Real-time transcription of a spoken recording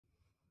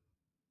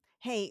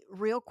Hey,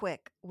 real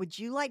quick, would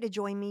you like to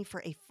join me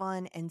for a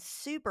fun and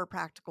super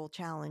practical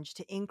challenge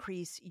to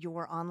increase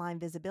your online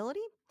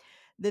visibility?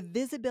 The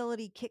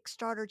Visibility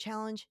Kickstarter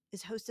Challenge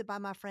is hosted by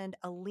my friend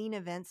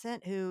Alina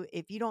Vincent, who,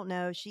 if you don't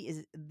know, she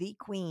is the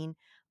queen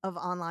of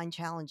online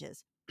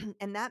challenges.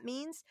 And that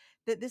means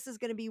that this is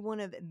going to be one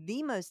of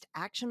the most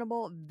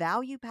actionable,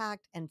 value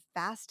packed, and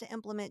fast to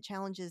implement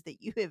challenges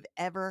that you have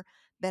ever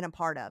been a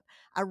part of.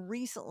 I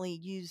recently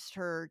used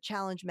her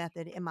challenge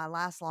method in my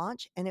last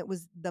launch, and it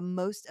was the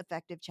most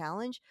effective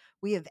challenge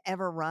we have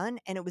ever run.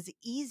 And it was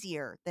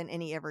easier than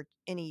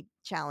any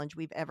challenge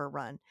we've ever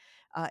run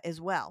as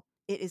well.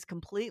 It is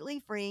completely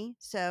free.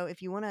 So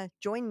if you want to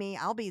join me,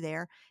 I'll be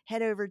there.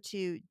 Head over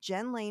to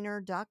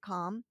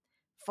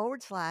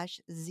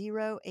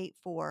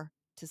jenlehner.com/084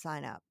 to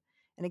sign up.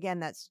 And again,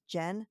 that's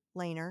Jen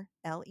Lehner,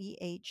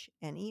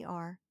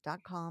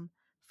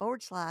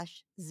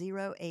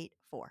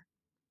 LEHNER.com/084.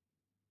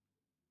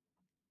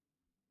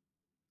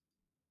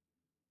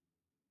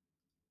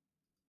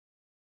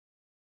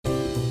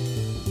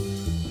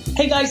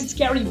 Hey guys, it's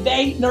Gary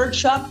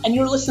Vaynerchuk, and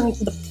you're listening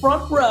to the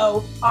Front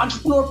Row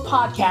Entrepreneur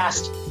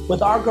Podcast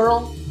with our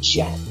girl,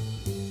 Jen.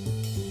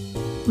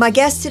 My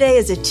guest today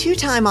is a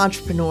two-time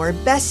entrepreneur,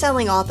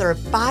 best-selling author of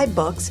 5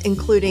 books,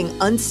 including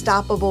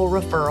Unstoppable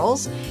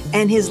Referrals,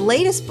 and his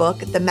latest book,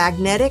 The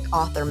Magnetic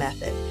Author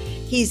Method.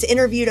 He's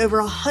interviewed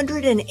over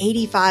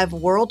 185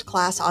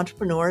 world-class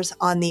entrepreneurs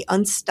on the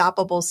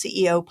Unstoppable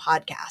CEO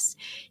podcast.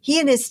 He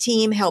and his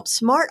team help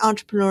smart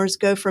entrepreneurs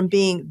go from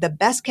being the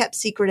best-kept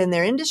secret in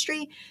their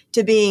industry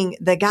to being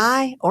the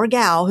guy or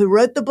gal who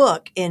wrote the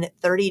book in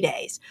 30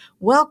 days.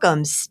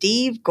 Welcome,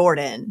 Steve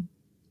Gordon.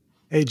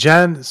 Hey,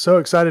 Jen, so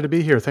excited to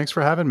be here. Thanks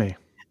for having me.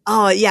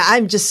 Oh, yeah.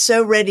 I'm just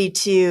so ready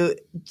to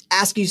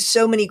ask you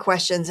so many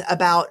questions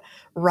about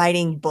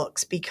writing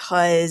books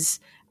because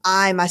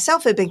I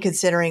myself have been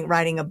considering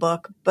writing a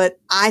book, but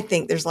I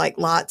think there's like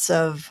lots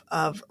of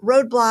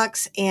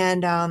roadblocks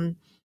and I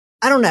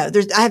don't know.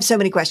 I have so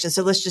many questions.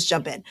 So let's just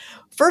jump in.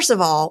 First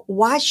of all,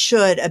 why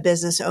should a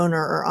business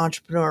owner or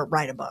entrepreneur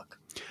write a book?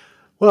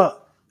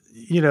 Well,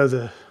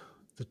 the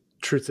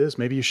truth is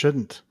maybe you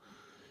shouldn't.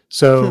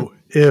 So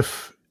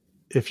if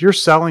you're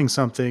selling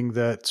something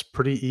that's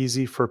pretty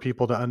easy for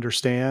people to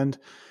understand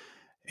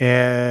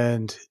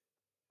and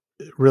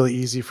really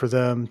easy for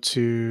them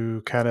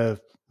to kind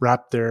of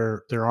wrap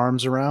their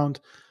arms around,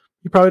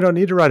 you probably don't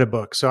need to write a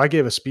book. So I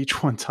gave a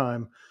speech one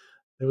time.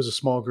 There was a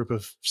small group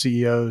of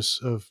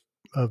CEOs of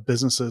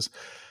businesses.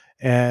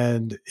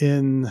 And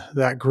in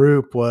that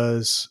group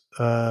was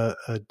a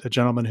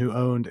gentleman who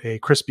owned a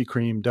Krispy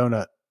Kreme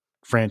donut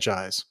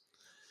franchise.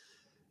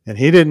 And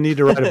he didn't need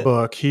to write a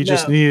book. He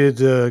just needed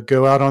to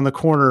go out on the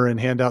corner and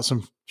hand out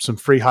some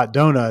free hot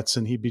donuts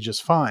and he'd be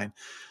just fine.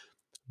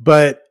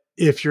 But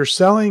if you're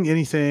selling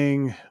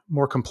anything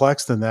more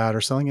complex than that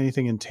or selling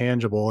anything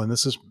intangible, and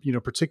this is,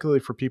 particularly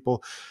for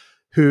people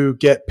who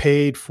get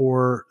paid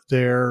for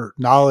their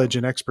knowledge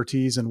and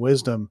expertise and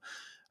wisdom,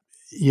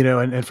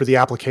 and for the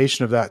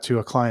application of that to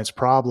a client's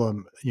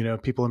problem,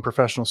 people in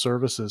professional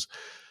services,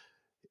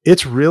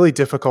 it's really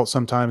difficult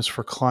sometimes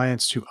for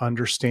clients to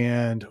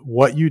understand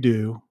what you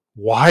do,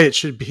 why it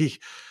should be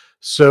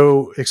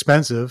so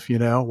expensive.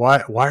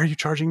 Why are you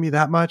charging me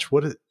that much?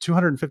 What is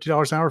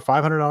 $250 an hour,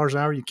 $500 an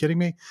hour? Are you kidding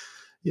me?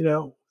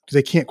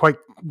 They can't quite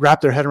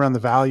wrap their head around the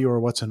value or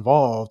what's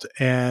involved.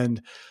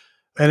 And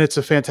it's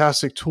a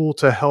fantastic tool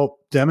to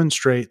help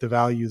demonstrate the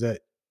value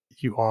that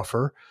you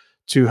offer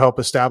to help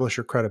establish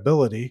your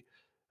credibility.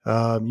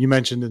 You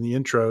mentioned in the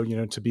intro,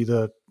 to be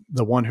the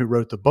one who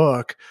wrote the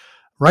book.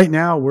 Right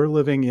now, we're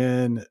living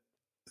in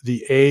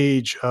the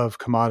age of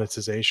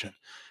commoditization.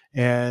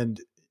 And,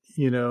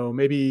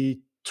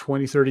 maybe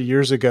 20, 30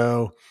 years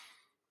ago,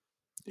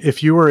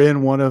 if you were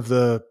in one of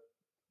the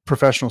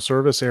professional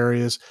service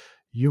areas,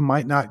 you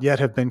might not yet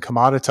have been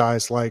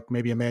commoditized like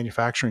maybe a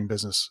manufacturing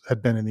business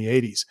had been in the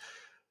 80s.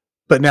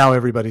 But now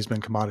everybody's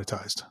been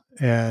commoditized,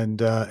 and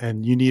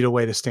you need a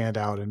way to stand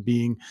out. And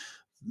being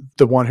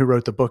the one who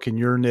wrote the book in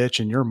your niche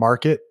and your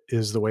market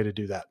is the way to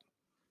do that.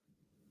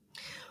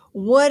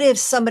 What if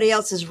somebody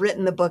else has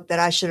written the book that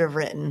I should have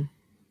written?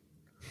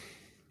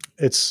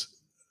 It's,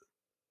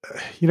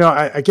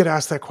 I get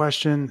asked that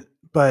question,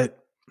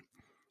 but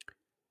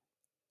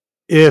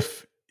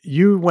if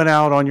you went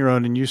out on your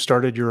own and you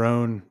started your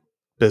own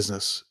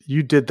business,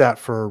 you did that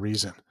for a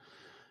reason.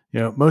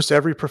 Most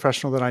every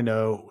professional that I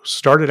know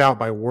started out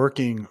by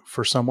working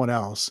for someone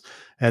else.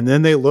 And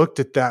then they looked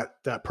at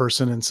that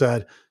person and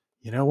said,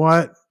 you know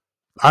what?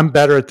 I'm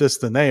better at this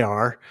than they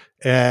are.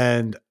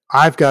 And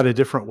I've got a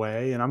different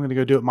way and I'm going to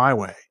go do it my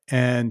way.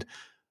 And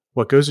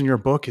what goes in your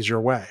book is your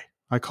way.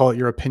 I call it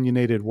your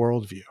opinionated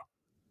worldview.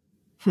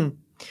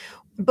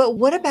 But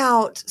what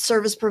about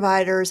service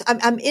providers?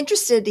 I'm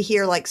interested to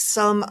hear like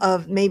some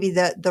of maybe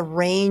the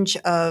range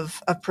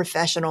of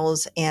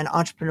professionals and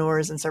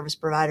entrepreneurs and service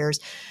providers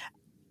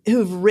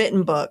who've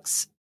written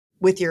books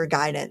with your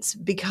guidance,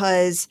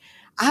 because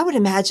I would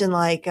imagine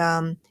like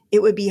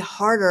it would be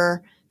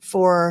harder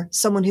for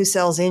someone who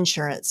sells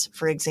insurance,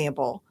 for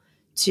example,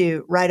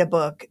 to write a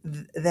book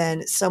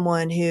than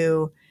someone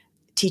who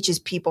teaches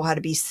people how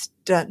to be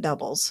stunt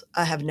doubles.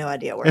 I have no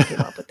idea where I came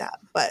up with that,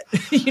 but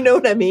you know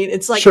what I mean?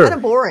 It's like kind Sure.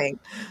 of boring.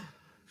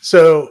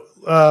 So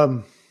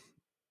I'll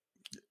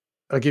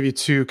give you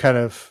two kind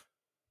of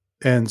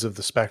ends of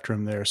the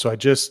spectrum there. So I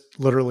just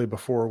literally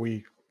before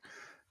we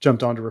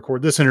jumped on to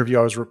record this interview,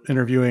 I was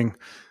interviewing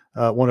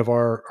one of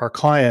our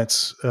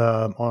clients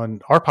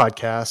on our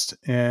podcast,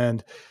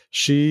 and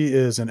she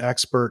is an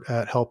expert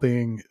at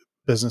helping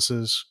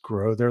businesses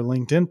grow their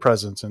LinkedIn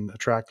presence and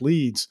attract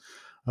leads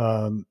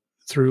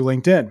through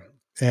LinkedIn.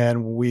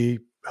 And we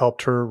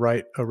helped her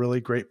write a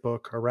really great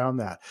book around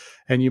that.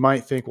 And you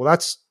might think, well,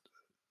 that's,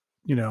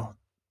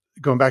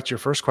 going back to your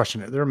first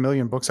question, there are a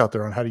million books out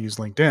there on how to use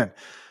LinkedIn.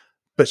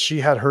 But she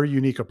had her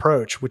unique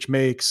approach, which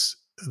makes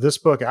this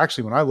book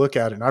actually, when I look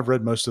at it, and I've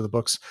read most of the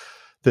books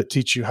that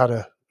teach you how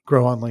to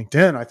grow on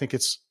LinkedIn, I think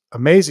it's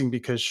amazing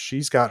because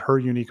she's got her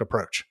unique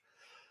approach.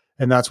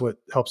 And that's what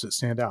helps it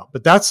stand out.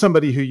 But that's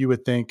somebody who you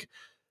would think,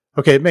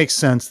 okay, it makes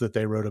sense that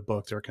they wrote a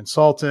book. They're a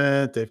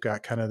consultant. They've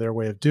got kind of their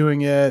way of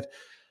doing it.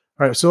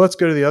 All right. So let's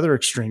go to the other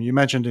extreme. You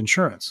mentioned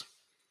insurance.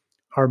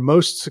 Our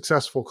most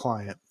successful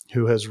client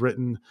who has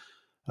written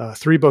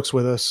 3 books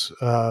with us,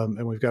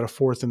 and we've got a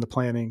 4th in the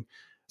planning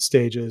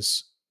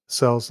stages,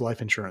 sells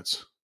life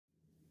insurance.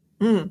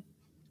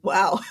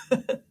 Wow.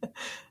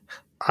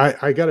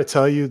 I got to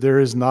tell you, there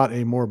is not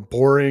a more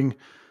boring,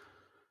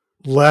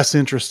 less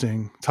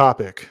interesting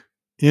topic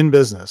in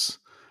business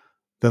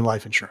than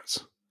life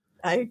insurance.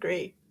 I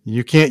agree.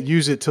 You can't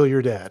use it till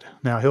you're dead.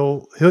 Now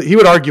he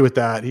would argue with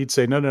that. He'd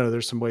say, no,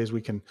 there's some ways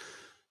we can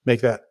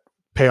make that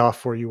pay off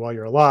for you while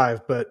you're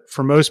alive. But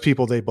for most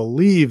people, they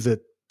believe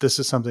that this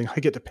is something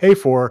I get to pay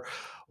for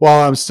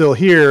while I'm still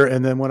here.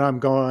 And then when I'm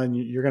gone,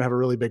 you're going to have a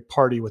really big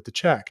party with the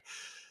check.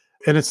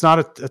 And it's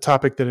not a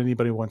topic that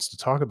anybody wants to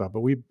talk about, but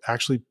we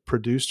actually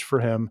produced for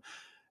him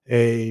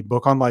a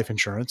book on life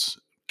insurance,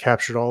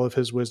 captured all of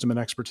his wisdom and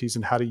expertise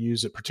in how to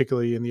use it,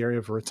 particularly in the area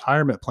of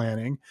retirement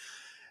planning,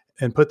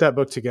 and put that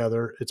book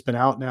together. It's been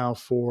out now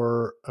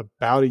for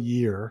about a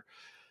year.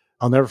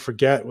 I'll never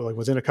forget, like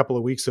within a couple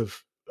of weeks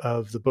of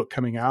the book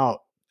coming out,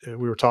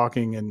 we were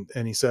talking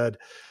and he said,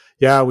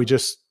 yeah, we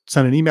just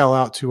sent an email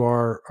out to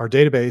our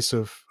database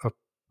of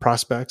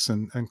prospects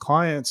and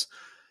clients.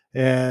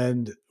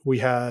 And we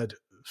had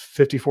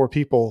 54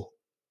 people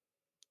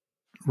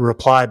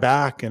reply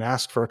back and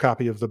ask for a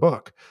copy of the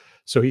book.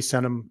 So he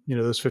sent them,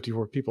 those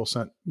 54 people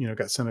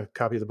got sent a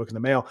copy of the book in the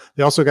mail.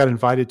 They also got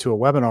invited to a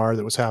webinar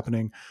that was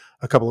happening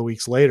a couple of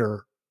weeks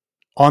later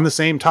on the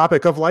same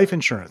topic of life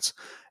insurance.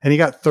 And he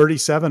got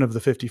 37 of the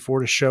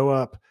 54 to show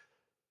up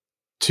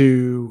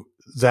to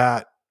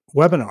that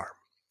webinar.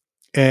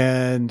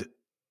 And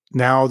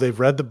now they've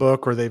read the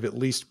book, or they've at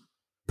least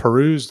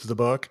perused the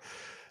book.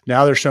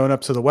 Now they're showing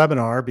up to the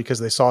webinar because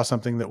they saw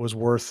something that was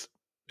worth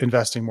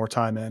investing more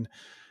time in.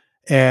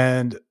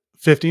 And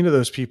 15 of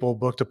those people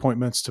booked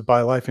appointments to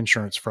buy life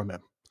insurance from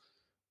him.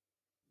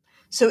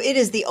 So it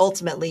is the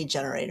ultimate lead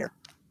generator.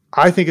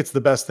 I think it's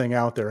the best thing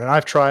out there. And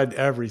I've tried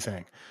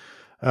everything.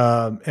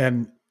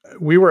 And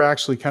we were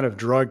actually kind of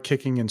drug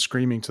kicking and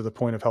screaming to the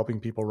point of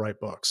helping people write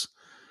books.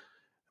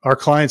 Our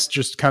clients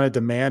just kind of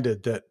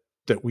demanded that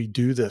we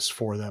do this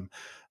for them.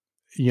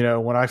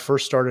 When I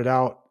first started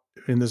out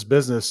in this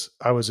business,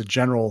 I was a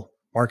general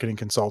marketing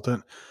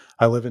consultant.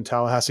 I live in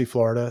Tallahassee,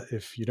 Florida.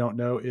 If you don't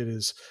know, it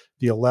is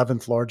the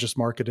 11th largest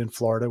market in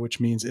Florida, which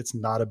means it's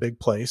not a big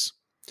place.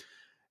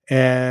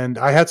 And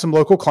I had some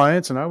local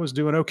clients and I was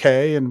doing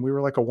okay. And we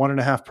were like a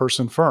 1.5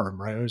 person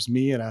firm, right? It was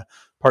me and a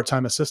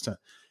part-time assistant.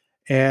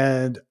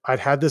 And I'd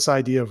had this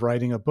idea of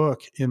writing a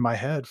book in my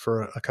head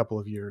for a couple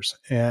of years.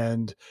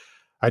 And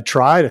I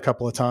tried a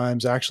couple of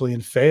times actually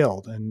and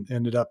failed and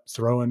ended up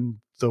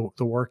throwing the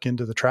work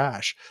into the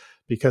trash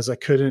because I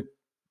couldn't,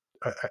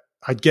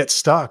 I'd get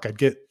stuck. I'd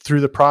get through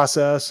the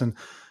process and,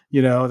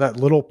 that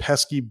little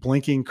pesky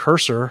blinking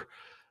cursor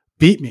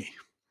beat me.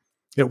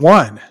 It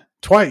won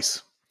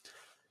twice.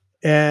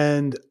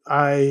 And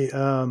I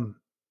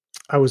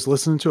was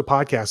listening to a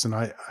podcast and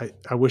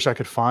I wish I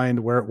could find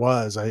where it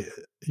was.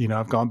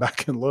 I've gone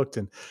back and looked,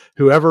 and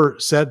whoever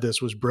said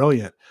this was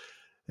brilliant.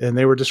 And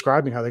they were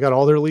describing how they got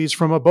all their leads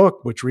from a book,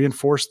 which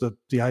reinforced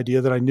the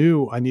idea that I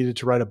knew I needed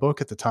to write a book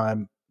at the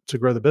time to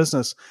grow the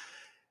business.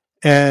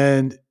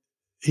 And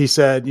he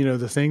said,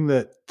 the thing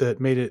that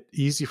made it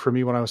easy for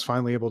me when I was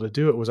finally able to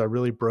do it was I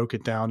really broke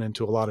it down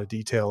into a lot of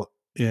detail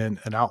in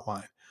an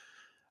outline.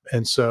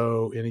 And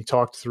he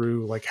talked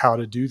through like how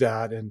to do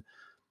that. And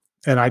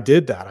I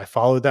did that. I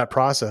followed that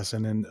process.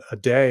 And in a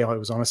day, it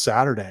was on a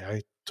Saturday,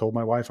 I told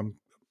my wife, I'm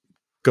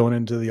going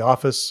into the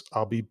office.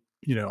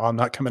 I'm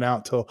not coming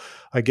out till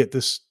I get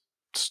this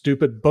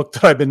stupid book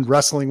that I've been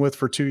wrestling with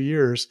for 2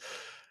 years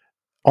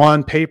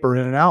on paper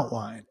in an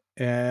outline.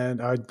 And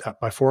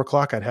by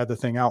 4:00, I'd had the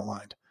thing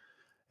outlined,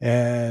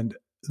 and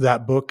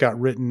that book got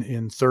written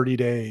in 30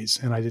 days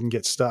and I didn't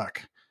get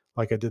stuck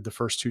like I did the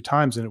first 2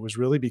 times. And it was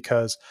really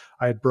because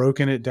I had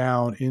broken it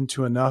down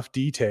into enough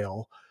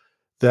detail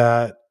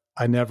that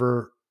I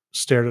never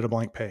stared at a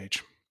blank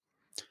page.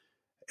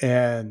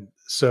 And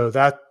so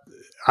that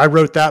I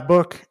wrote that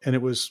book, and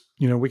it was,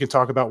 we can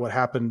talk about what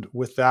happened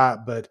with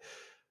that, but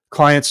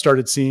clients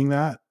started seeing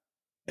that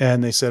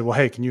and they said, well,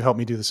 hey, can you help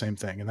me do the same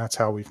thing? And that's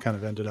how we've kind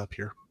of ended up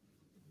here.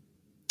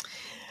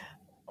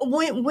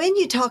 When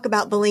you talk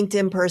about the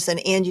LinkedIn person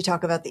and you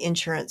talk about the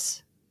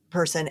insurance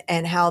person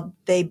and how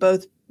they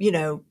both,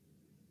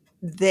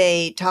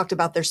 they talked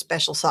about their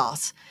special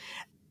sauce.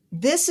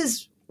 This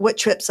is what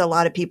trips a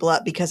lot of people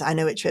up, because I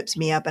know it trips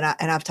me up, and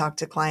I've talked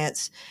to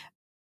clients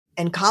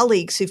and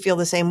colleagues who feel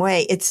the same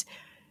way. It's,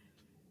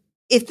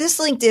 if this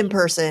LinkedIn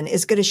person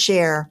is going to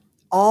share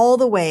all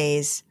the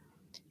ways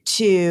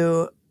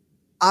to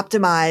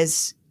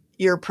optimize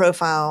your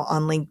profile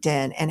on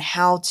LinkedIn and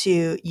how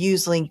to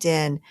use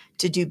LinkedIn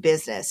to do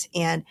business.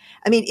 And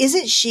I mean,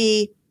 isn't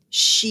she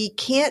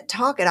can't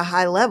talk at a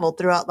high level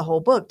throughout the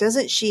whole book.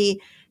 Doesn't she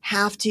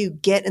have to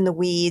get in the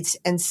weeds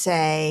and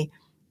say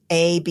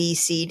A, B,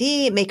 C,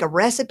 D, make a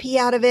recipe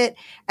out of it?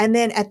 And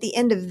then at the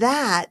end of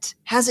that,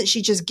 hasn't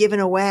she just given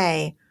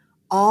away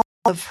all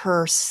of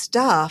her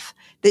stuff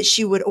that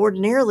she would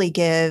ordinarily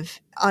give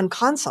on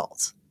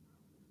consults?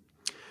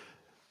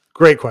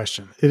 Great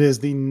question. It is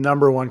the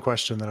number one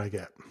question that I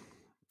get.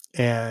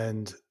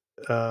 And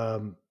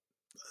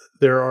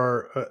there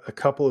are a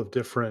couple of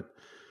different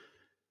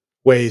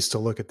ways to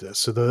look at this.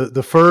 So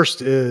the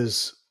first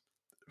is,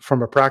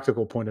 from a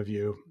practical point of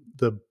view,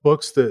 the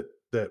books that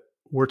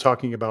we're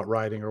talking about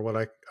writing are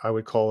what I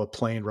would call a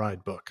plane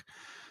ride book,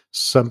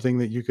 something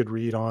that you could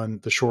read on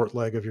the short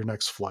leg of your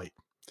next flight.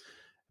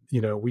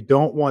 We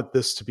don't want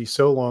this to be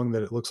so long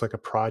that it looks like a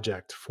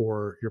project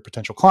for your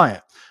potential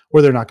client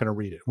where they're not going to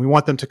read it. We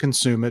want them to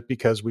consume it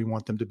because we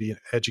want them to be an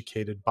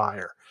educated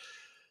buyer.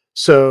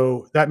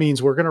 So that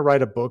means we're going to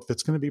write a book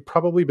that's going to be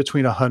probably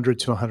between 100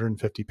 to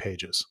 150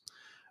 pages.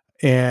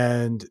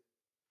 And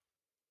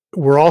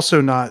we're also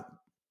not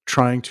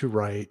trying to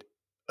write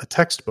a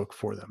textbook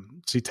for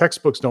them. See,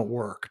 textbooks don't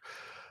work.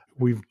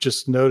 We've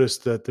just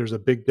noticed that there's a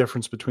big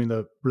difference between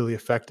the really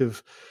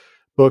effective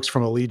books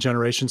from a lead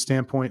generation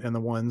standpoint and the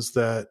ones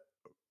that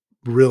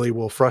really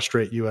will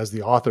frustrate you as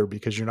the author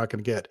because you're not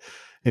going to get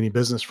any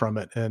business from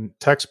it. And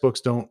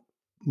textbooks don't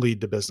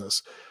lead to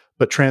business,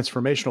 but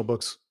transformational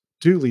books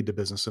do lead to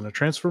business. And a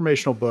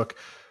transformational book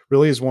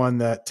really is one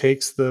that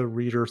takes the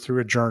reader through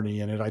a journey,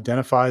 and it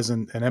identifies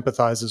and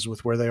empathizes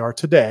with where they are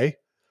today,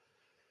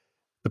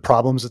 the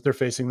problems that they're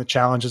facing, the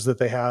challenges that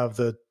they have,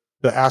 the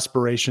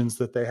aspirations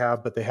that they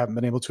have, but they haven't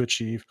been able to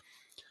achieve.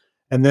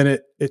 And then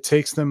it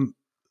takes them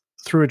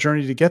through a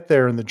journey to get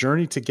there. And the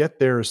journey to get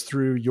there is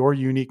through your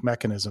unique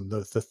mechanism,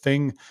 the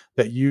thing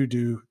that you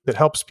do that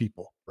helps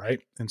people, right?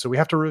 And so we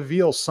have to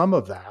reveal some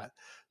of that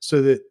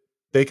so that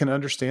they can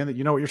understand that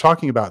you know what you're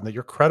talking about and that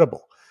you're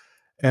credible.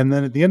 And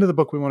then at the end of the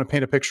book, we want to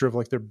paint a picture of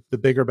like the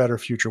bigger, better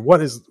future.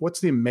 What's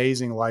the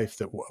amazing life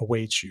that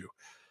awaits you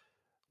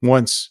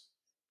once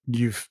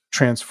you've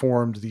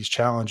transformed these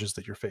challenges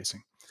that you're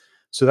facing?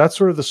 So that's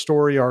sort of the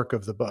story arc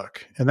of the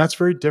book. And that's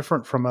very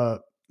different from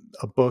a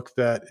book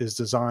that is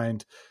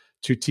designed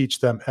to teach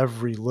them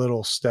every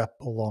little step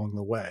along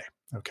the way.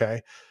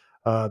 Okay.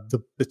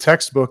 The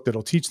textbook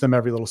that'll teach them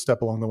every little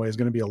step along the way is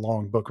going to be a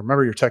long book.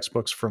 Remember your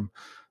textbooks from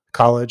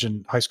college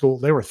and high school?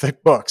 They were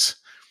thick books.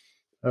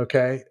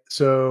 Okay.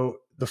 So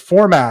the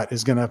format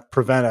is going to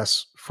prevent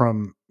us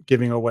from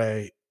giving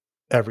away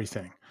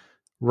everything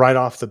right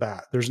off the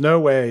bat. There's no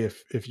way,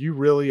 if you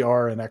really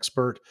are an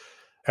expert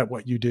at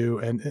what you do,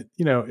 and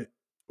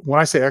when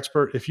I say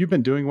expert, if you've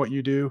been doing what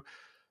you do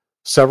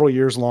several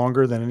years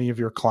longer than any of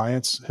your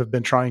clients have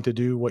been trying to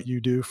do what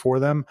you do for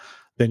them,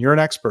 then you're an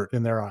expert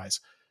in their eyes.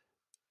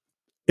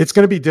 It's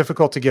going to be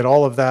difficult to get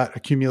all of that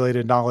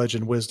accumulated knowledge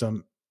and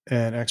wisdom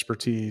and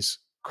expertise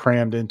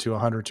crammed into a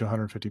 100 to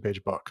 150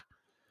 page book.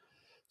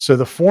 So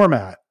the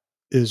format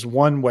is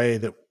one way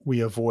that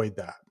we avoid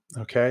that.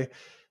 Okay.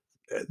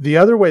 The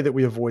other way that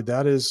we avoid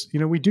that is,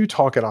 we do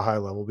talk at a high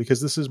level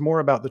because this is more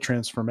about the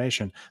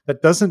transformation.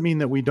 That doesn't mean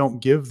that we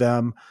don't give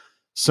them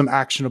some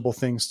actionable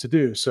things to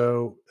do.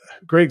 So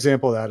great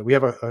example of that. We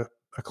have a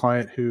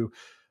client who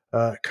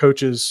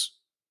coaches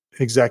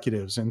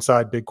executives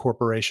inside big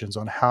corporations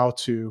on how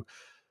to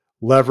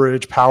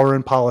leverage power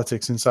and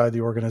politics inside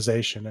the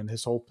organization. And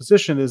his whole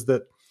position is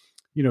that,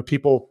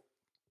 people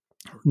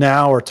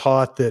now are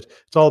taught that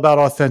it's all about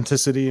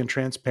authenticity and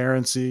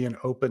transparency and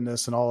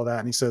openness and all of that.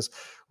 And he says,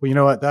 well, you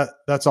know what,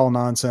 that's all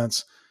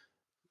nonsense.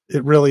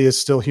 It really is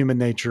still human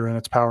nature and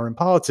it's power and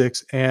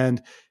politics.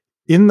 And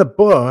in the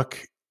book,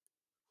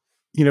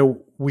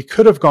 we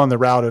could have gone the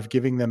route of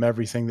giving them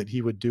everything that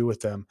he would do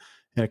with them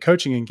in a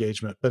coaching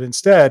engagement, but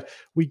instead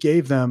we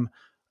gave them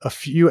a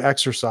few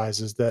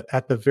exercises that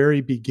at the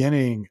very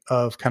beginning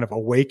of kind of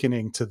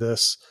awakening to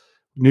this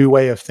new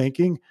way of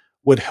thinking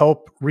would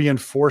help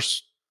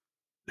reinforce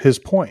his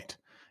point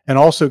and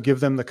also give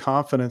them the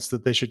confidence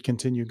that they should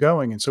continue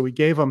going. And so we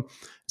gave them,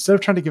 instead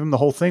of trying to give them the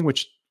whole thing,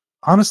 which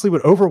honestly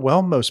would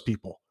overwhelm most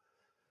people,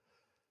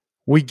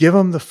 we give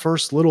them the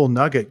first little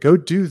nugget. Go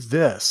do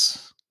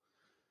this.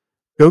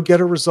 Go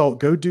get a result.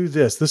 Go do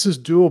this. This is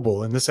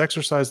doable. And this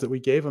exercise that we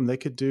gave them, they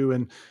could do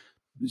in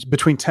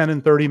between 10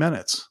 and 30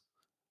 minutes.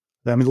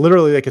 I mean,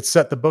 literally, they could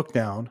set the book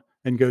down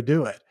and go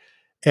do it.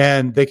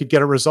 And they could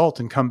get a result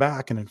and come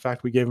back. And in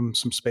fact, we gave them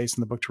some space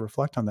in the book to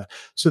reflect on that.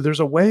 So there's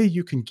a way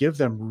you can give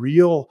them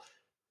real,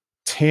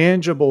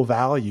 tangible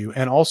value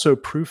and also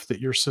proof that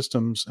your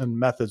systems and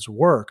methods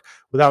work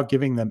without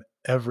giving them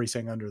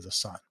everything under the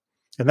sun.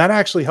 And that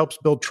actually helps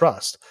build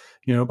trust.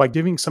 By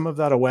giving some of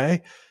that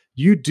away,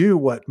 you do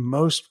what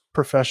most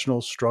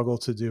professionals struggle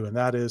to do, and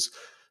that is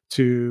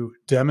to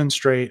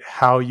demonstrate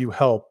how you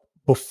help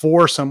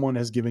before someone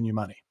has given you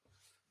money.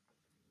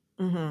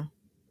 Mm-hmm.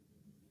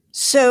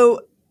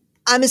 So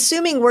I'm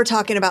assuming we're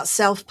talking about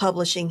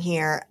self-publishing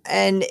here.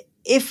 And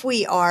if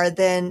we are,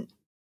 then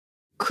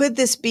could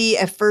this be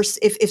a first,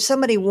 if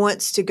somebody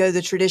wants to go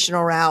the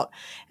traditional route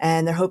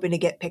and they're hoping to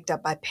get picked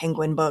up by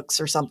Penguin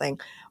Books or something,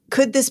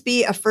 could this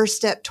be a first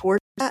step toward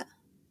that?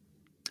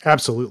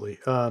 Absolutely.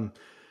 There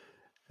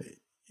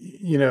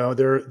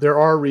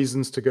are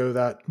reasons to go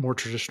that more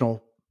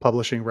traditional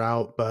publishing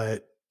route,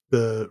 but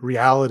the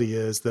reality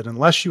is that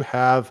unless you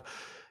have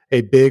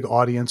a big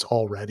audience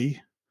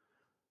already,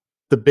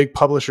 the big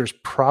publishers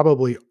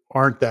probably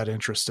aren't that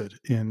interested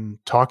in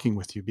talking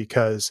with you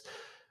because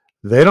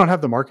they don't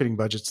have the marketing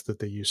budgets that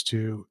they used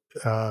to.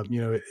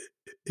 It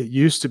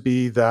used to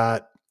be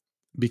that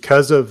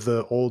because of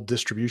the old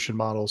distribution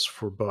models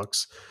for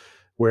books,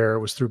 where it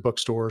was through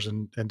bookstores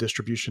and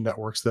distribution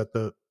networks, that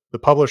the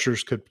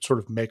publishers could sort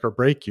of make or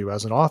break you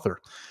as an author.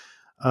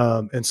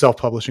 And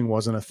self-publishing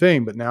wasn't a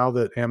thing. But now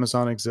that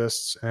Amazon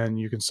exists and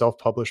you can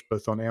self-publish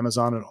both on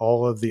Amazon and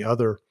all of the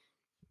other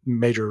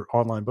major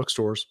online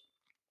bookstores,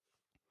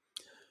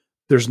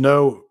 there's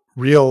no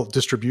real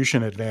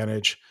distribution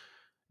advantage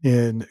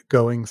in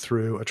going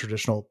through a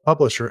traditional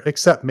publisher,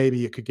 except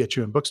maybe it could get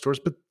you in bookstores.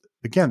 But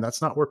again,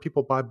 that's not where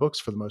people buy books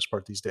for the most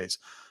part these days.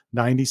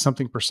 90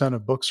 something percent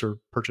of books are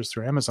purchased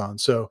through Amazon.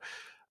 So,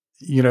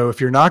 if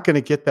you're not going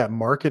to get that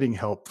marketing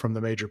help from the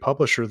major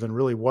publisher, then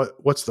really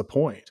what's the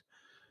point?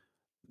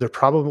 They're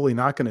probably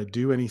not going to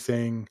do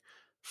anything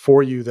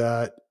for you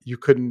that you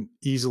couldn't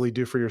easily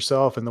do for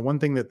yourself. And the one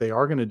thing that they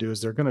are going to do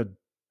is they're going to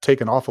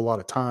take an awful lot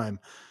of time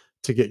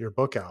to get your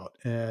book out.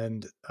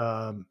 And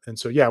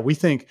so, yeah, we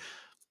think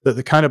that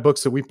the kind of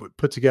books that we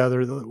put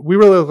together, we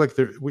really look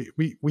like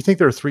we think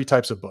there are three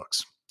types of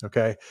books.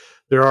 Okay.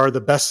 There are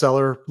the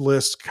bestseller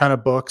list kind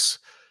of books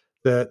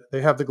that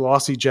they have the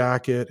glossy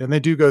jacket and they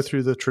do go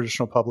through the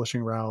traditional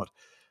publishing route.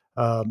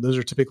 Those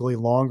are typically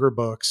longer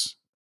books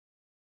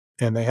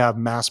and they have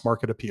mass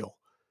market appeal.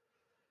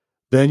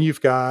 Then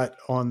you've got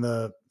and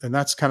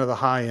that's kind of the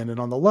high end. And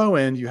on the low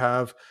end, you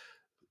have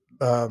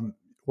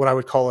what I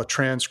would call a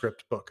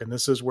transcript book. And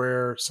this is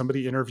where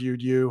somebody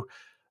interviewed you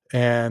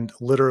and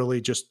literally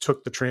just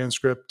took the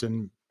transcript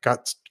and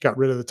got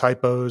rid of the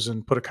typos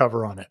and put a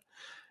cover on it.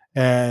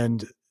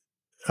 And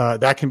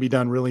that can be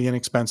done really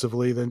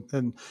inexpensively.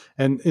 And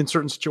in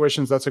certain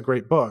situations, that's a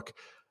great book.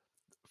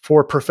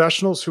 For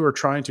professionals who are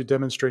trying to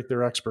demonstrate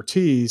their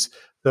expertise,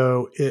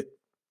 though, it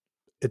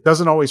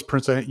doesn't always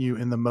present you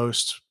in the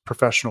most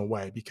professional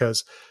way,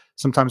 because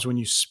sometimes when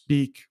you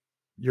speak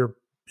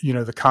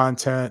the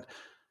content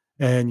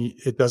and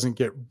it doesn't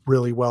get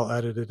really well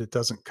edited, it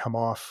doesn't come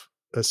off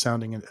as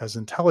sounding as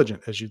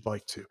intelligent as you'd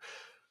like to.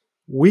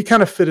 We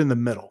kind of fit in the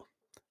middle.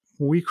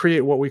 We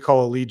create what we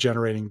call a lead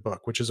generating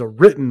book, which is a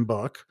written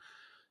book.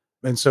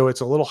 And so it's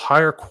a little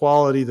higher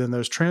quality than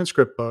those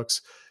transcript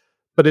books,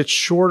 but it's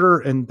shorter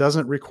and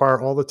doesn't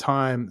require all the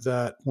time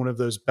that one of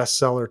those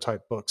bestseller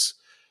type books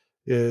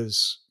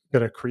is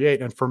going to create.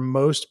 And for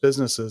most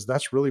businesses,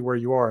 that's really where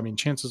you are. I mean,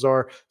 chances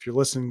are, if you're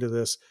listening to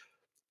this,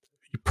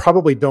 you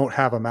probably don't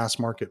have a mass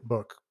market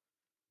book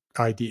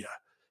idea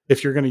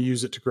if you're going to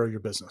use it to grow your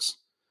business.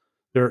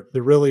 There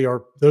really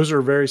are. Those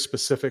are very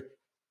specific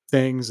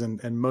things, and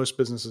most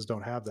businesses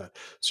don't have that.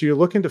 So you're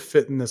looking to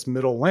fit in this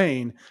middle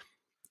lane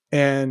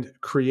and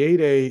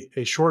create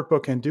a short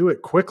book and do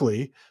it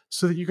quickly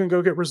so that you can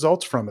go get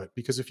results from it.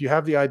 Because if you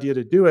have the idea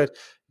to do it,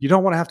 you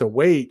don't want to have to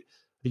wait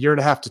a year and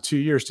a half to 2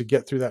 years to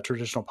get through that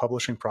traditional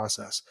publishing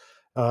process.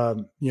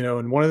 And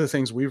one of the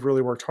things we've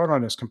really worked hard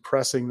on is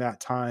compressing that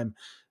time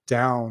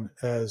down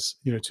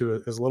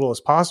to as little as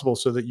possible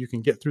so that you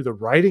can get through the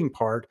writing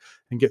part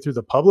and get through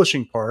the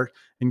publishing part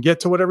and get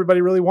to what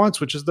everybody really wants,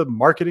 which is the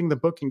marketing the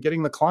book and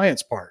getting the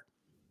clients part.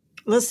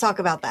 Let's talk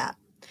about that.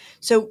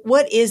 So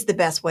what is the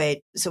best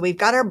way? So we've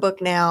got our book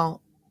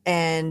now,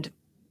 and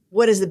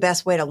what is the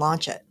best way to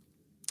launch it?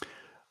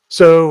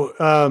 So,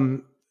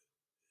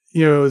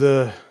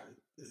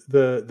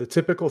 the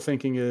typical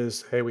thinking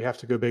is, hey, we have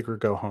to go big or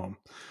go home.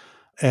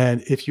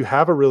 And if you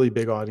have a really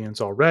big audience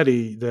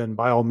already, then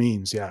by all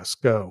means, yes,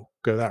 go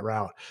that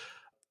route.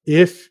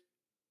 If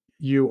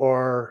you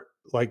are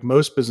like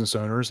most business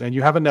owners and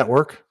you have a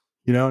network,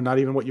 not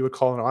even what you would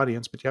call an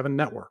audience, but you have a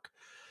network.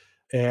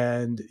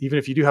 And even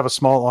if you do have a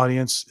small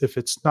audience, if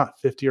it's not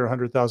 50 or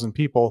 100,000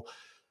 people,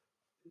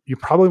 you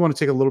probably want to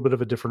take a little bit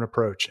of a different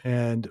approach.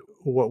 And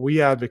what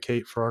we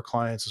advocate for our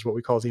clients is what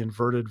we call the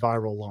inverted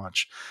viral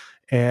launch.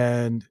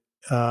 And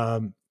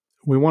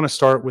we want to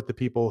start with the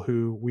people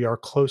who we are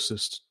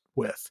closest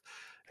with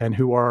and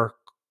who are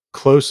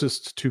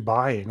closest to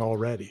buying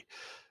already,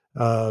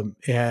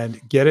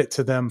 and get it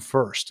to them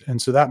first.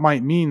 And so that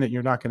might mean that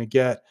you're not going to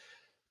get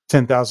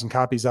 10,000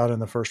 copies out in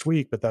the first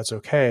week, but that's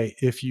okay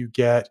if you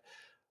get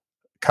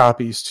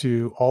copies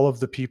to all of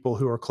the people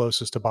who are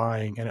closest to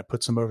buying, and it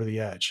puts them over the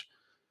edge.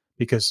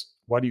 Because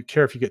why do you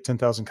care if you get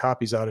 10,000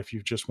 copies out if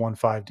you've just won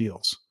 5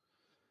 deals?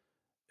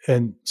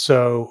 And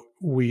so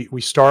we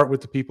start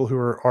with the people who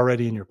are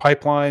already in your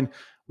pipeline.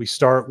 We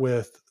start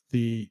with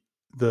the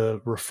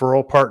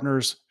referral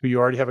partners who you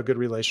already have a good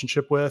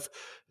relationship with,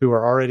 who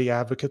are already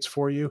advocates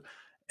for you.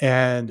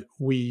 And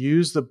we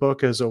use the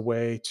book as a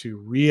way to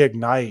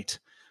reignite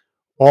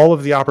all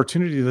of the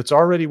opportunity that's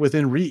already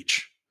within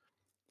reach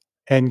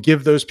and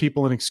give those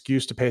people an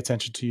excuse to pay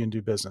attention to you and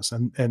do business.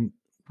 And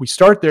we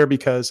start there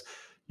because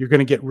you're going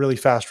to get really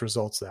fast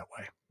results that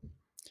way.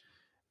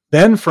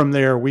 Then from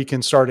there, we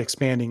can start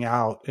expanding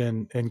out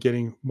and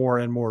getting more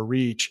and more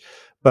reach.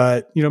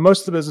 But,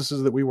 most of the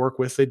businesses that we work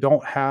with, they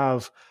don't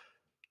have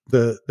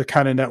the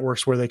kind of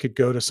networks where they could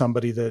go to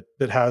somebody that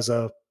has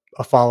a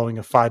following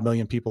of 5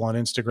 million people on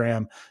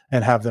Instagram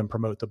and have them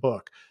promote the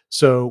book.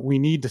 So we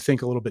need to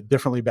think a little bit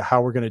differently about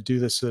how we're going to do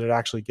this so that it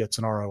actually gets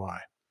an ROI.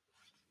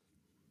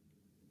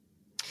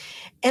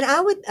 And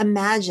I would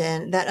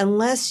imagine that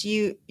unless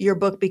your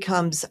book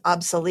becomes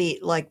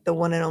obsolete, like the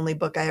one and only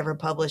book I ever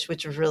published,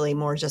 which was really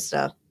more just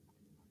a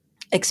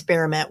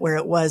experiment where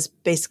it was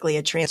basically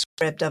a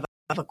transcript of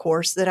a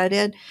course that I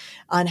did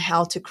on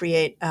how to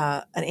create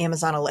an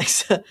Amazon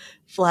Alexa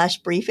flash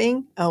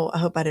briefing. Oh, I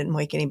hope I didn't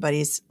wake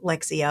anybody's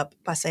Lexi up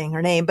by saying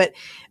her name, but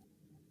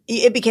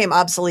it became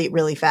obsolete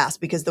really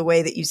fast because the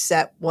way that you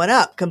set one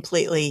up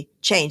completely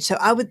changed. So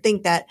I would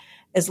think that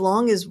as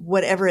long as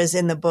whatever is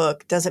in the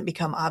book doesn't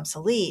become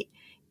obsolete,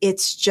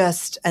 it's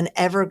just an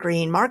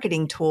evergreen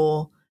marketing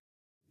tool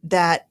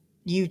that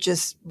you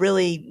just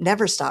really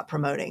never stop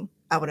promoting,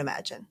 I would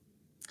imagine.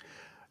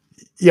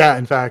 Yeah.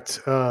 In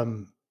fact,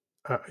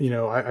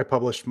 I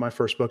published my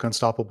first book,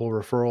 Unstoppable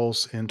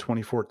Referrals, in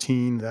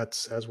 2014.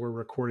 That's, as we're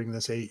recording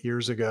this, 8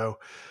 years ago.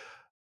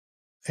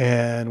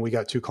 And we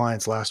got 2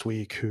 clients last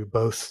week who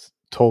both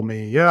told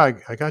me, yeah,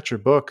 I got your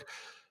book,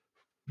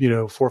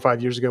 4 or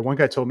 5 years ago. One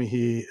guy told me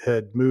he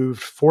had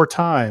moved 4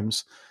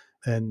 times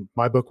and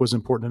my book was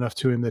important enough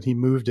to him that he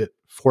moved it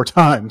 4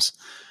 times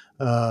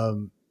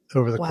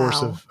over the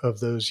course Wow. of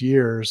those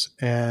years.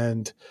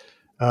 And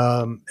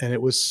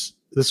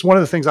this is one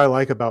of the things I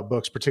like about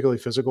books, particularly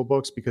physical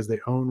books, because they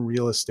own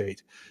real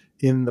estate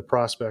in the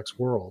prospects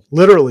world,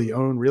 literally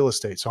own real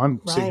estate. So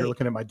I'm sitting here Right.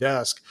 looking at my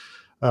desk,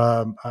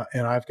 and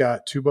I've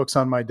got 2 books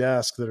on my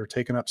desk that are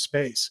taking up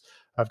space.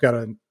 I've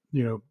got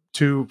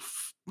 2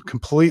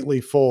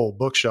 completely full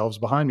bookshelves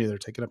behind me that are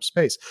taking up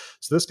space.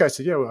 So this guy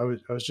said, yeah,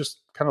 I was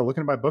just kind of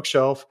looking at my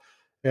bookshelf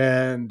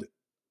and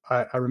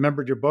I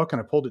remembered your book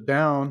and I pulled it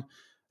down.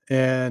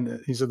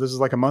 And he said, this is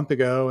like a month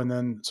ago. And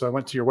then, so I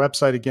went to your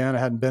website again. I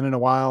hadn't been in a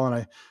while. And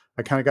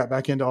I kind of got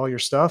back into all your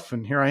stuff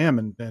and here I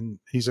am. And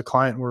he's a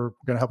client. We're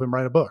going to help him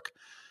write a book.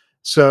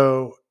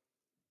 So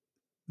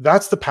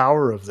that's the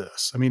power of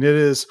this. I mean, it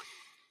is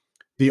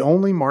the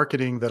only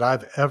marketing that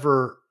I've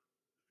ever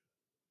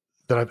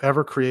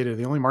created,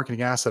 the only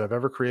marketing asset I've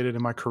ever created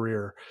in my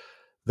career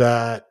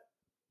that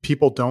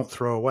people don't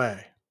throw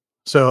away.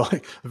 So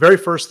like, the very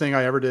first thing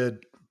I ever did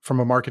from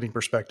a marketing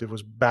perspective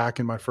was back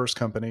in my first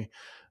company,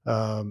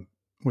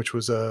 which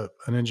was an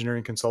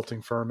engineering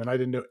consulting firm. And I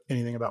didn't know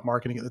anything about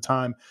marketing at the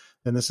time.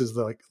 And this is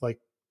like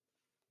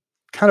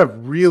kind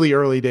of really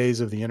early days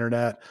of the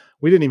internet.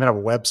 We didn't even have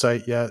a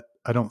website yet,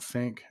 I don't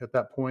think, at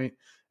that point.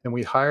 And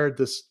we hired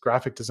this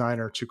graphic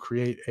designer to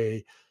create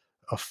a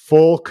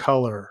full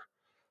color,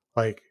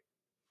 like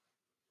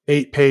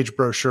 8-page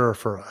brochure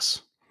for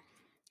us.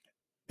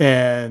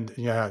 And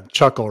yeah,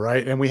 chuckle,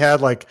 right? And we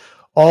had like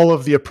all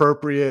of the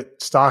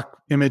appropriate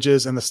stock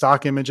images, and the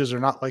stock images are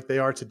not like they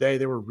are today.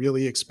 They were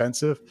really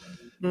expensive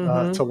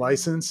to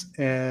license.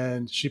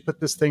 And she put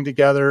this thing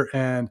together,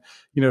 and,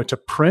 to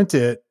print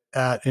it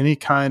at any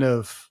kind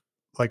of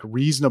like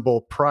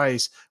reasonable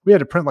price, we had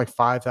to print like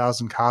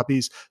 5,000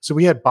 copies. So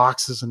we had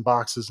boxes and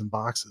boxes and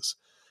boxes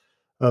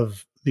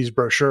of these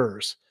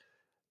brochures.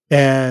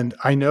 And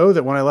I know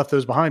that when I left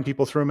those behind,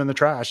 people threw them in the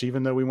trash,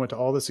 even though we went to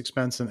all this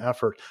expense and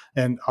effort.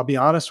 And I'll be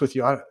honest with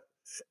you,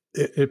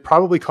 it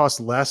probably costs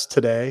less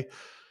today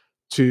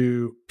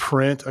to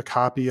print a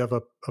copy of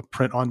a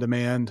print on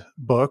demand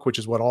book, which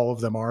is what all of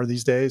them are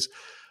these days,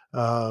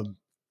 than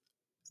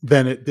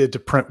it did to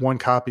print one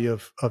copy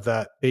of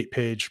that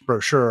 8-page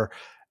brochure.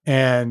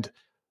 And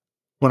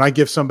when I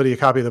give somebody a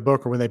copy of the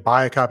book, or when they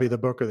buy a copy of the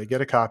book, or they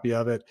get a copy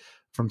of it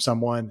from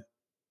someone,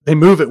 they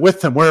move it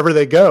with them wherever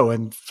they go.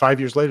 And 5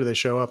 years later, they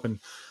show up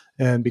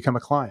and become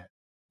a client.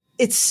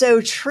 It's so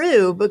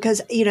true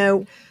because,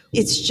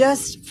 it's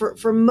just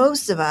for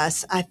most of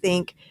us, I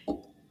think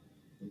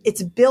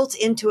it's built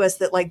into us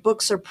that like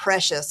books are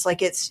precious.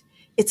 Like it's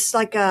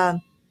like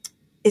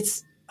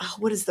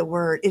what is the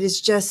word? It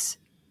is just,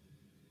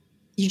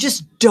 you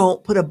just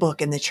don't put a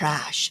book in the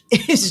trash.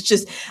 It's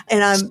just,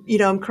 and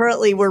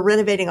we're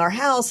renovating our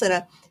house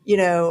and,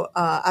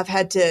 I've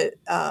had to,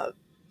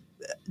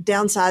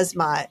 downsized.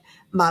 My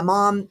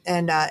mom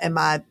and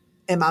my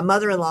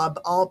mother-in-law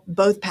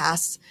both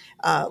passed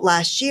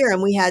last year,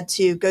 and we had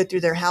to go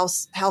through their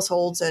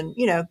households and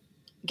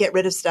get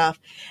rid of stuff.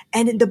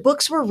 And the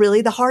books were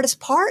really the hardest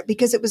part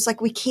because it was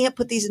like, we can't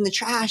put these in the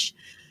trash.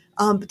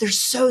 But there's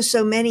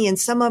so many, and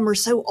some of them are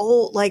so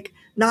old, like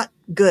not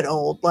good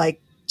old,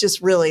 like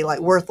just really like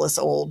worthless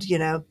old,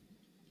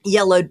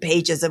 yellowed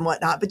pages and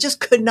whatnot, but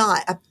just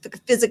I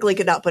physically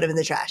could not put them in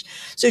the trash.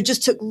 So it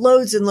just took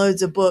loads and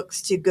loads of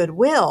books to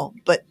Goodwill,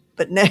 but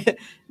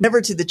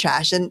never to the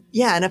trash. And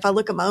and if I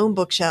look at my own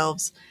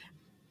bookshelves,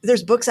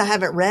 there's books I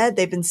haven't read.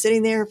 They've been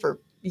sitting there for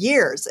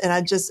years. And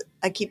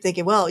I keep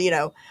thinking, well,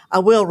 I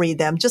will read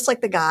them. Just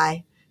like the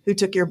guy who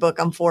took your book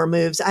on 4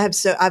 moves.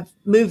 I've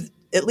moved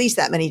at least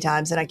that many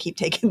times, and I keep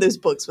taking those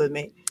books with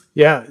me.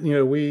 Yeah.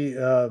 We,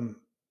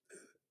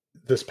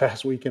 this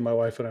past weekend, my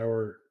wife and I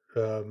were,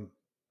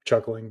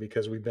 chuckling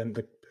because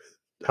the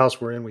house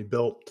we're in, we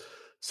built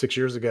 6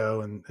 years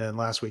ago. And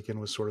last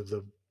weekend was sort of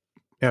the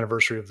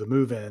anniversary of the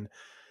move in.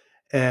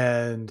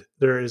 And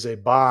there is a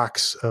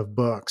box of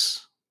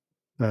books,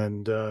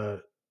 and,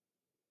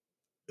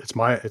 it's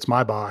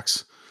my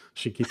box.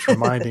 She keeps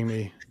reminding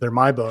me they're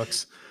my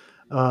books,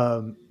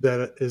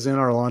 that is in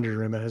our laundry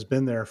room and has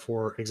been there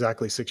for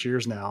exactly 6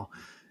 years now.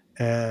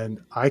 And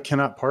I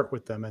cannot part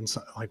with them. And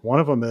so, like, one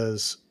of them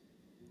is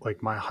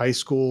like my high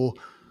school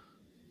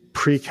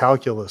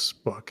pre-calculus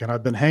book. And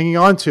I've been hanging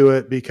on to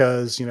it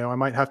because, I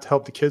might have to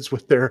help the kids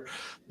with their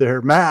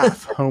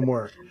math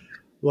homework.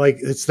 Like,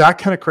 it's that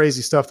kind of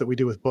crazy stuff that we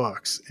do with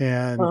books.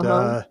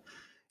 And,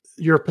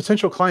 your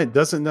potential client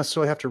doesn't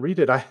necessarily have to read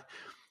it.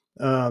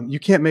 You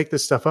can't make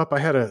this stuff up. I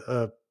had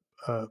a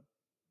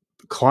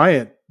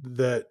client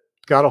that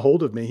got a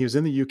hold of me. He was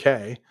in the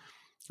UK.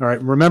 All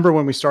right. Remember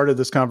when we started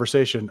this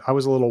conversation, I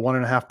was a little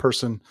 1.5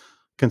 person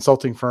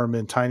consulting firm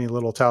in tiny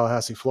little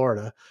Tallahassee,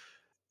 Florida,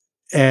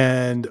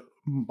 and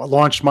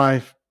launched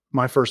my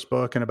first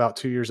book. And about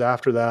 2 years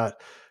after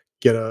that,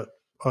 get a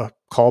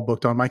call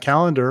booked on my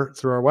calendar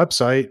through our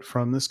website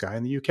from this guy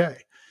in the UK.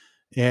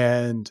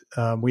 And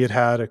we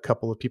had a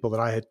couple of people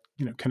that I had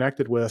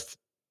connected with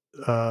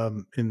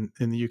in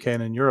the UK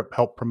and in Europe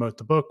help promote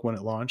the book when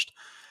it launched.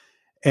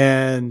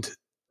 And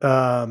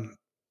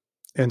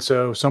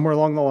so somewhere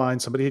along the line,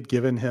 somebody had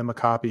given him a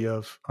copy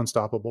of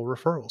Unstoppable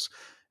Referrals.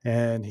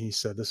 And he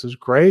said, "This is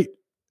great."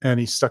 And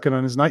he stuck it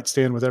on his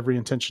nightstand with every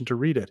intention to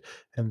read it.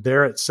 And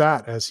there it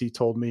sat, as he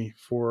told me,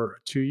 for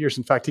 2 years.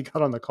 In fact, he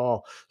got on the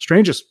call.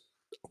 Strangest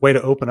way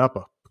to open up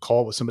a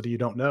call with somebody you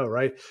don't know,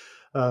 right?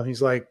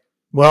 He's like,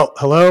 "Well,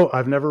 hello,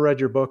 I've never read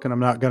your book and I'm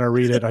not going to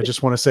read it. I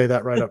just want to say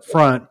that right up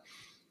front.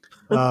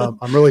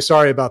 I'm really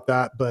sorry about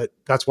that, but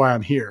that's why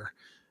I'm here."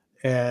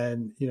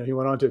 And, he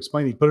went on to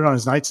explain, he put it on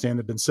his nightstand,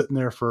 had been sitting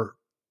there for,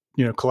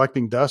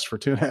 collecting dust for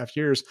 2.5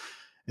 years.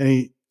 And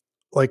he,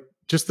 like,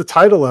 just the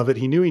title of it,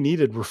 he knew he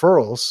needed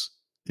referrals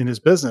in his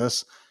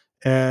business.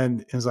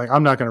 And he's like,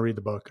 "I'm not going to read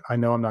the book. I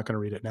know I'm not going to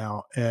read it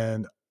now.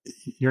 And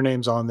your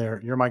name's on there.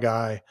 You're my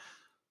guy.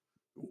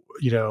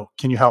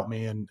 Can you help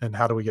me? And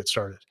how do we get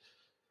started?"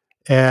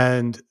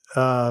 And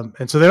so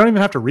they don't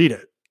even have to read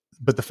it,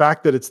 but the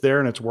fact that it's there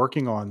and it's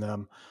working on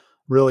them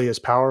really is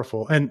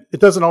powerful. And it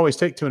doesn't always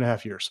take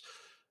 2.5 years,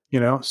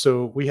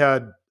 So we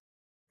had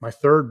my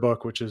third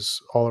book, which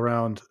is all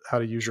around how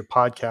to use your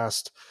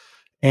podcast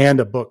and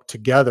a book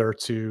together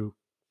to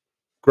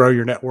grow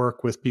your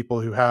network with people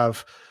who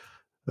have,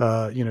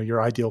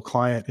 your ideal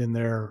client in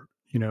their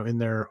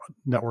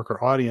network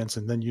or audience,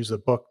 and then use a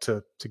book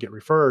to get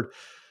referred.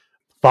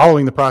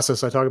 Following the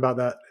process I talk about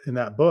that in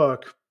that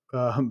book,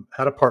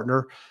 had a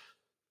partner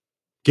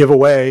give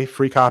away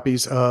free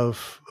copies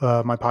of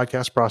my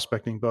podcast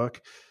prospecting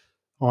book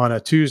on a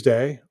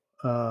Tuesday.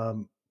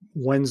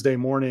 Wednesday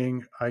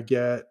morning, I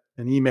get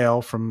an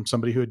email from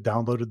somebody who had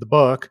downloaded the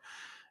book,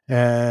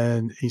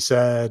 and he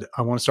said,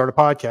 "I want to start a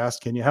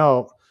podcast. Can you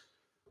help?"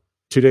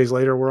 2 days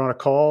later, we're on a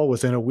call.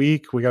 Within a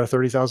week, we got a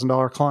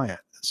 $30,000 client.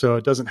 So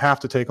it doesn't have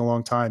to take a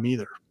long time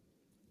either.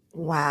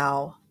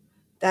 Wow.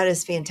 That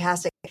is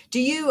fantastic. Do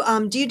you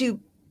do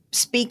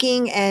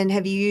speaking, and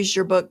have you used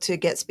your book to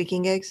get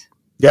speaking gigs?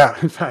 Yeah.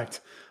 In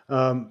fact,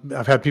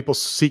 I've had people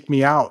seek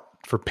me out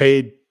for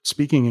paid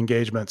speaking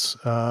engagements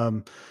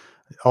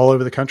all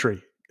over the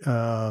country.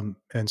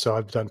 And so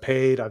I've done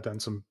paid, I've done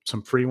some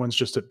free ones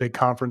just at big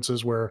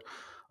conferences where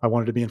I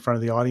wanted to be in front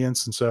of the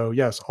audience. And so,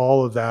 yes,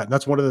 all of that. And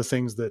that's one of the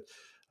things that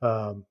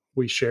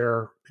we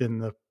share in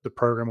the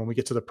program when we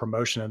get to the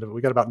promotion end of it.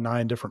 We got about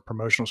 9 different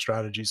promotional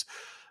strategies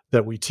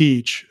that we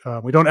teach.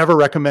 We don't ever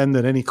recommend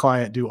that any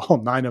client do all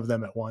 9 of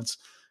them at once,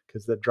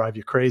 because that drive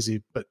you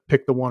crazy, but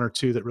pick the 1 or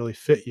 2 that really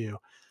fit you.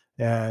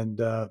 And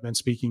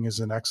speaking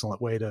is an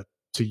excellent way to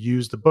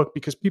use the book,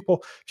 because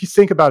people, if you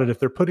think about it, if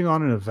they're putting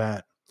on an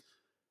event,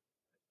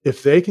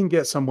 if they can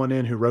get someone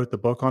in who wrote the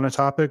book on a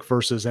topic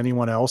versus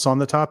anyone else on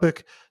the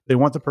topic, they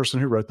want the person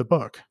who wrote the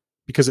book,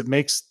 because it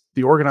makes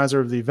the organizer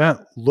of the event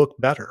look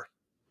better.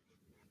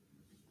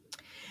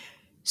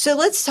 So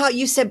let's talk.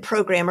 You said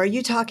program. Are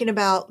you talking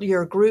about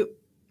your group?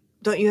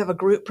 Don't you have a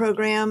group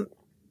program?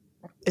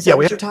 Is that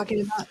what you're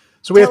talking about?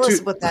 So we have Tell us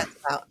two. what that's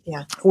about.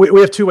 Yeah.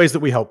 We have two ways that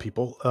we help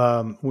people.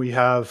 We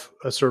have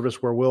a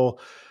service where we'll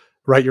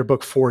write your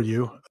book for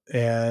you,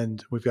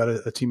 and we've got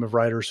a team of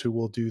writers who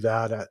will do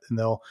that, and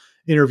they'll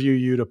interview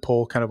you to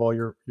pull kind of all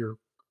your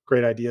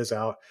great ideas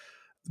out.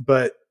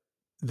 But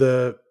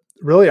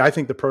I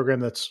think the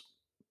program that's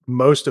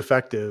most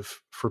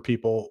effective for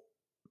people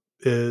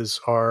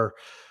is our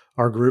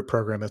group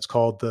program. It's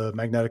called the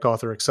Magnetic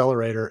Author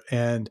Accelerator,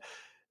 and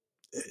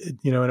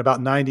in about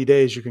 90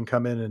 days you can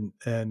come in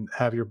and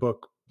have your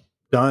book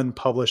done,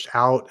 published,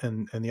 out,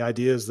 and the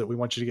idea is that we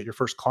want you to get your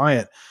first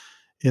client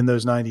in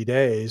those 90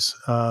 days.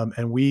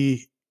 And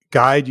we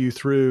guide you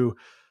through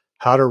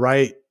how to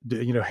write,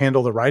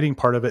 handle the writing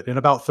part of it in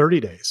about 30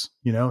 days,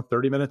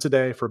 30 minutes a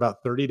day for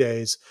about 30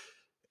 days,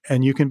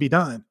 and you can be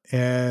done.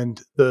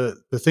 And the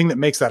thing that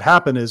makes that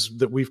happen is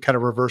that we've kind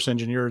of reverse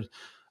engineered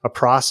a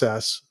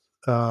process,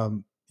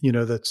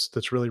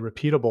 that's really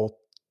repeatable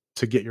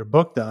to get your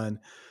book done.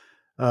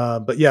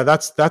 But yeah,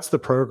 that's the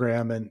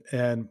program.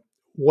 And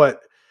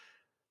what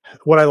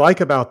I like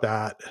about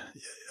that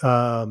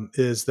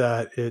is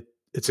that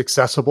it's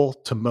accessible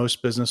to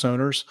most business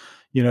owners.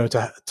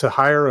 To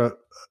hire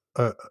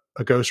a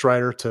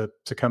ghostwriter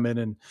to come in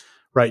and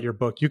write your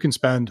book, you can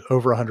spend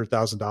over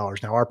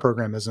 $100,000. Now, our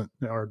program isn't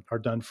our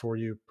done for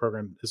you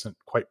program isn't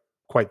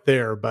quite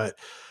there, but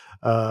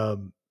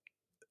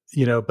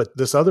but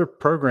this other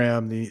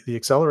program, the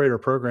accelerator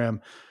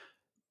program,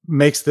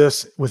 makes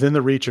this within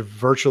the reach of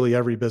virtually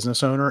every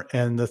business owner.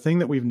 And the thing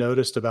that we've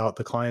noticed about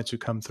the clients who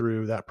come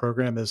through that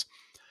program is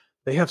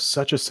they have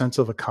such a sense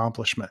of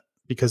accomplishment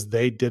because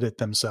they did it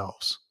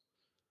themselves,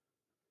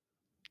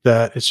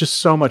 that it's just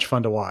so much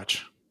fun to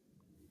watch.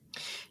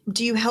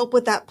 Do you help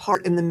with that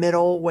part in the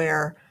middle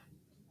where,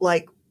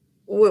 like,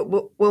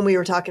 when we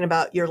were talking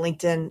about your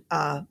LinkedIn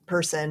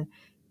person,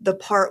 the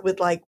part with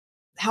like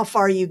how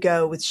far you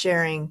go with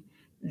sharing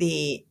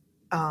the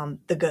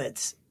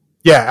goods?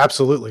 Yeah,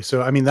 absolutely.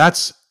 So, I mean,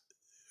 that's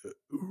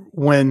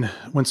when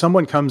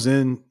someone comes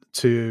in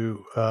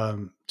to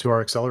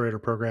our accelerator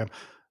program,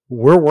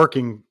 we're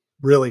working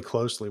really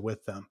closely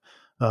with them.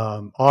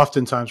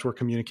 Oftentimes we're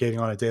communicating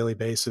on a daily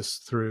basis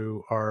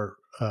through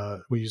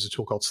we use a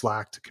tool called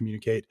Slack to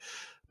communicate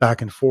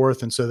back and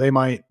forth. And so they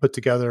might put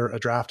together a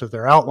draft of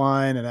their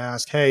outline and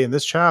ask, hey, in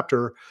this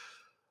chapter,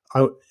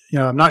 I'm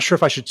not sure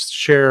if I should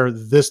share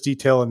this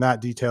detail and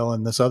that detail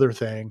and this other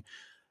thing.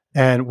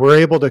 And we're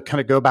able to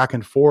kind of go back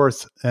and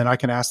forth, and I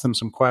can ask them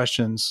some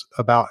questions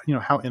about,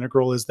 how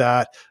integral is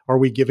that? Are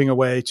we giving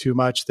away too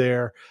much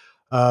there?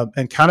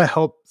 And kind of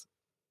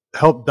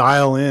help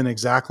dial in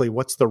exactly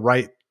what's the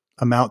right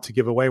amount to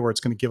give away, where it's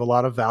going to give a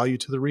lot of value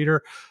to the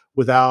reader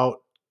without,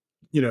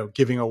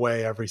 giving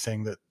away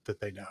everything that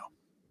they know.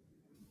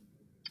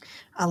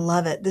 I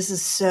love it. This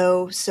is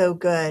so, so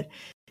good.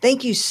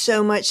 Thank you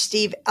so much,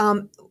 Steve.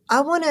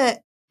 I want to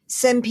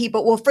send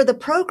people, well, for the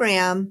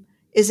program,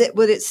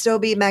 would it still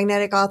be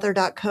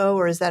magneticauthor.co,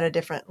 or is that a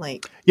different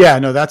link? Yeah,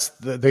 no,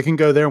 they can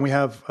go there, and we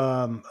have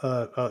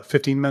a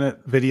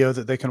 15-minute video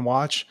that they can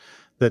watch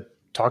that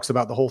talks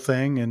about the whole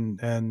thing.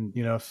 And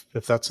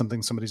if that's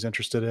something somebody's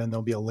interested in,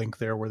 there'll be a link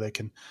there where they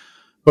can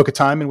book a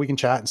time and we can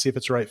chat and see if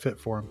it's the right fit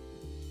for them.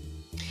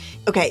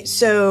 Okay,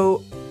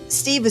 so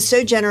Steve was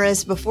so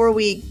generous. Before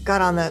we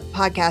got on the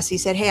podcast, he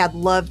said, hey, I'd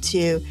love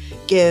to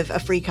give a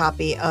free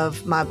copy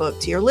of my book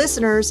to your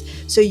listeners.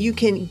 So you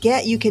can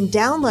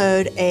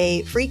download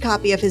a free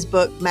copy of his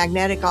book,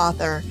 Magnetic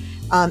Author,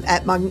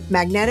 at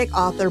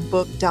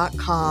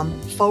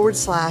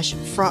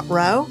magneticauthorbook.com/front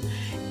row.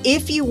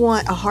 If you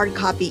want a hard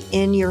copy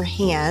in your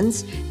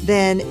hands,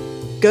 then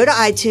go to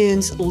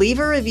iTunes, leave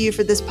a review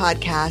for this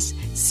podcast,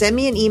 send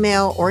me an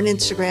email or an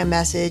Instagram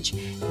message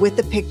with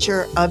the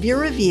picture of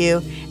your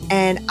review,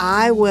 and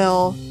I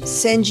will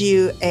send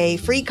you a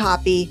free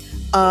copy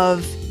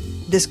of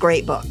this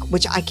great book,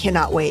 which I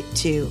cannot wait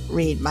to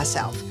read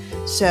myself.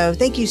 So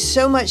thank you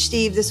so much,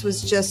 Steve. This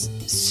was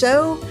just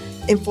so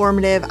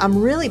informative. I'm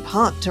really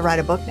pumped to write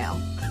a book now.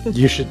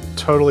 You should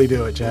totally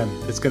do it, Jen.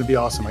 It's going to be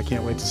awesome. I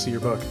can't wait to see your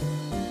book.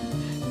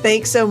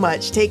 Thanks so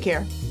much. Take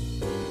care.